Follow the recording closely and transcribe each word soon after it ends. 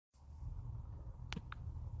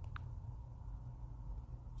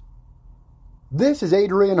This is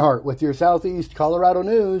Adrian Hart with your Southeast Colorado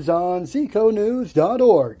news on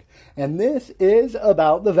seconews.org. And this is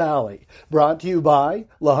About the Valley, brought to you by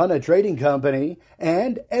Lahana Trading Company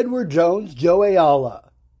and Edward Jones Joe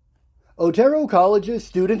Ayala. Otero College's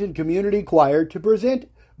Student and Community Choir to present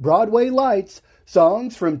Broadway Lights,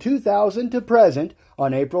 songs from 2000 to present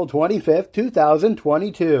on April 25,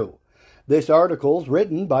 2022. This article's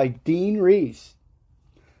written by Dean Reese.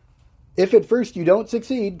 If at first you don't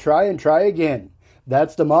succeed, try and try again.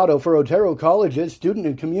 That's the motto for Otero College's Student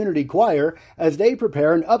and Community Choir as they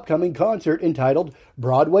prepare an upcoming concert entitled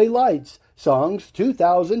Broadway Lights, Songs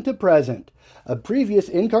 2000 to Present. A previous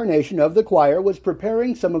incarnation of the choir was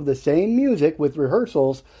preparing some of the same music with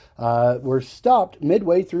rehearsals were stopped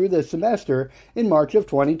midway through the semester in March of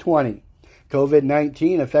 2020.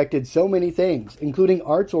 COVID-19 affected so many things, including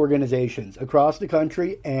arts organizations across the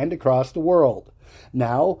country and across the world.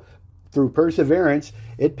 Now, through perseverance,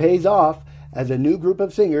 it pays off as a new group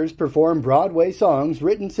of singers perform Broadway songs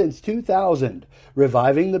written since 2000,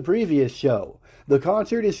 reviving the previous show. The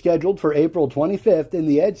concert is scheduled for April 25th in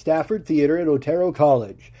the Ed Stafford Theater at Otero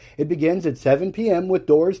College. It begins at 7 p.m. with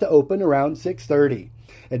doors to open around 6:30.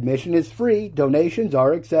 Admission is free, donations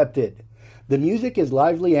are accepted. The music is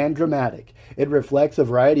lively and dramatic. It reflects a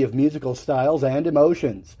variety of musical styles and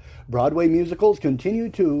emotions. Broadway musicals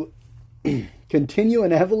continue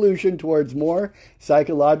an evolution towards more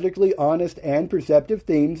psychologically honest and perceptive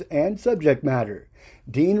themes and subject matter.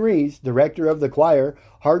 Dean Reese, director of the choir,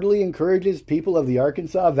 heartily encourages people of the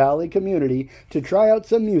Arkansas Valley community to try out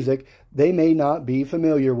some music they may not be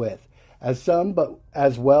familiar with, but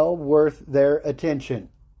as well worth their attention.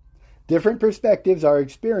 Different perspectives are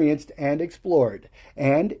experienced and explored,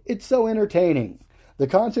 and it's so entertaining. The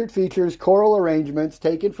concert features choral arrangements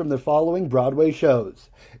taken from the following Broadway shows,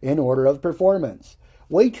 in order of performance: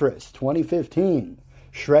 Waitress, 2015,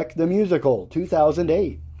 Shrek the Musical,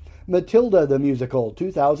 2008, Matilda the Musical,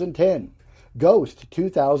 2010, Ghost,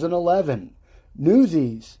 2011,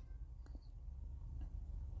 Newsies,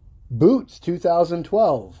 Boots,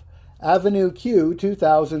 2012, Avenue Q,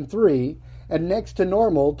 2003, and Next to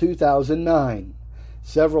Normal, 2009.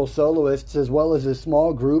 Several soloists as well as a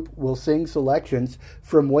small group will sing selections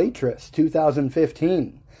from Waitress,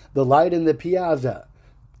 2015, The Light in the Piazza,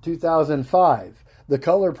 2005, The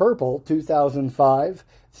Color Purple, 2005,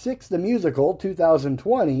 Six the Musical,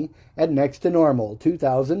 2020, and Next to Normal,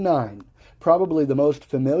 2009. Probably the most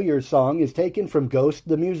familiar song is taken from Ghost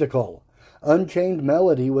the Musical. Unchained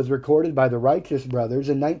Melody was recorded by the Righteous Brothers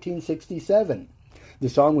in 1967. The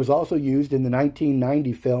song was also used in the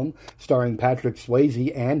 1990 film starring Patrick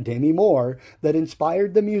Swayze and Demi Moore that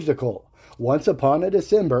inspired the musical. Once Upon a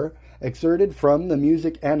December, excerpted from the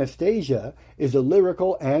music Anastasia, is a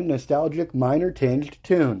lyrical and nostalgic minor-tinged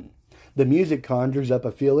tune. The music conjures up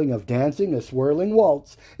a feeling of dancing a swirling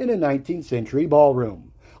waltz in a 19th century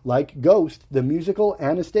ballroom. Like Ghost, the musical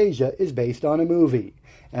Anastasia is based on a movie.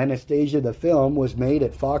 Anastasia the film was made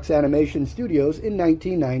at Fox Animation Studios in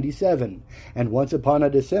 1997, and Once Upon a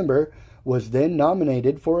December was then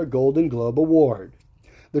nominated for a Golden Globe Award.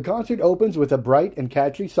 The concert opens with a bright and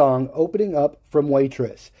catchy song opening up from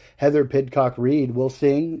Waitress. Heather Pidcock Reed will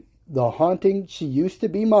sing The Haunting She Used to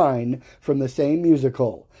Be Mine from the same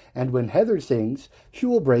musical, and when Heather sings, she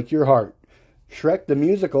will break your heart. Shrek the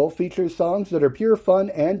Musical features songs that are pure fun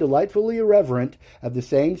and delightfully irreverent at the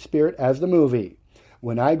same spirit as the movie.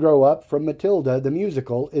 When I Grow Up from Matilda the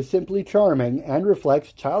Musical is simply charming and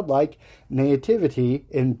reflects childlike naivety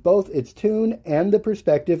in both its tune and the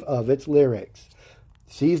perspective of its lyrics.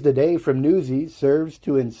 Seize the Day from Newsies serves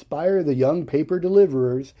to inspire the young paper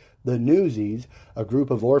deliverers, the Newsies, a group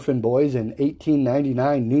of orphan boys in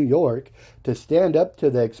 1899 New York, to stand up to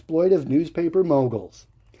the exploitive newspaper moguls.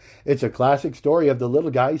 It's a classic story of the little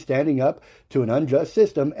guy standing up to an unjust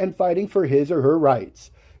system and fighting for his or her rights.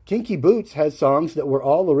 Kinky Boots has songs that were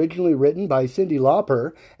all originally written by Cyndi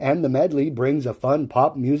Lauper, and the medley brings a fun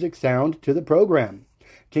pop music sound to the program.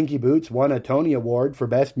 Kinky Boots won a Tony Award for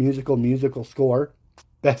Best Original Musical Score.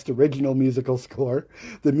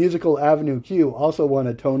 The musical Avenue Q also won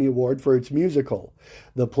a Tony Award for its musical.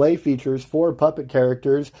 The play features 4 puppet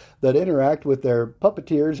characters that interact with their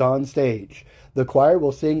puppeteers on stage. The choir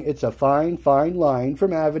will sing It's a Fine, Fine Line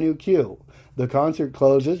from Avenue Q. The concert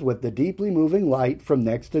closes with the deeply moving Light from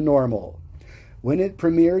Next to Normal. When it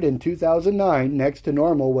premiered in 2009, Next to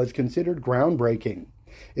Normal was considered groundbreaking.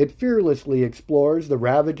 It fearlessly explores the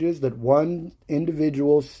ravages that one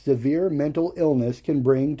individual's severe mental illness can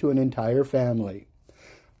bring to an entire family.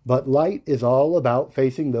 But Light is all about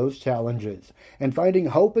facing those challenges and finding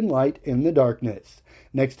hope and light in the darkness.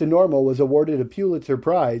 Next to Normal was awarded a Pulitzer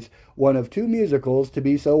Prize, one of 2 musicals to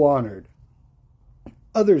be so honored.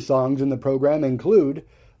 Other songs in the program include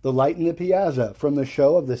The Light in the Piazza from the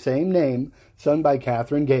show of the same name, sung by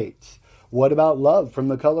Catherine Gates. What About Love from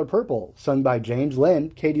The Color Purple, sung by James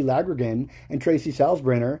Lind, Katie Lagergren, and Tracy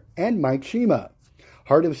Salzbrenner, and Mike Shima.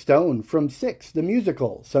 Heart of Stone from Six, the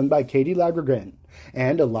musical, sung by Katie Lagergren.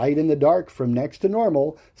 And A Light in the Dark from Next to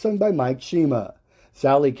Normal, sung by Mike Shima.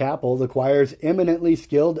 Sally Capel, the choir's eminently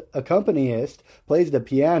skilled accompanist, plays the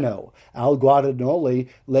piano. Al Guadagnoli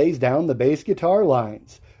lays down the bass guitar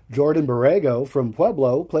lines. Jordan Borrego from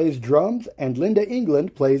Pueblo plays drums, and Linda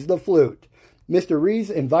England plays the flute. Mr. Rees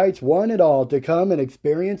invites one and all to come and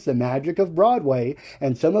experience the magic of Broadway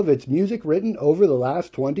and some of its music written over the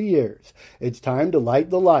last 20 years. It's time to light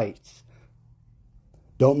the lights.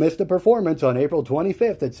 Don't miss the performance on April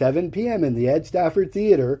 25th at 7 p.m. in the Ed Stafford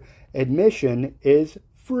Theater. Admission is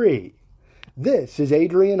free. This is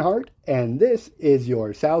Adrian Hart, and this is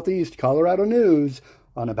your Southeast Colorado News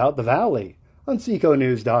on About the Valley on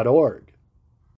seconews.org.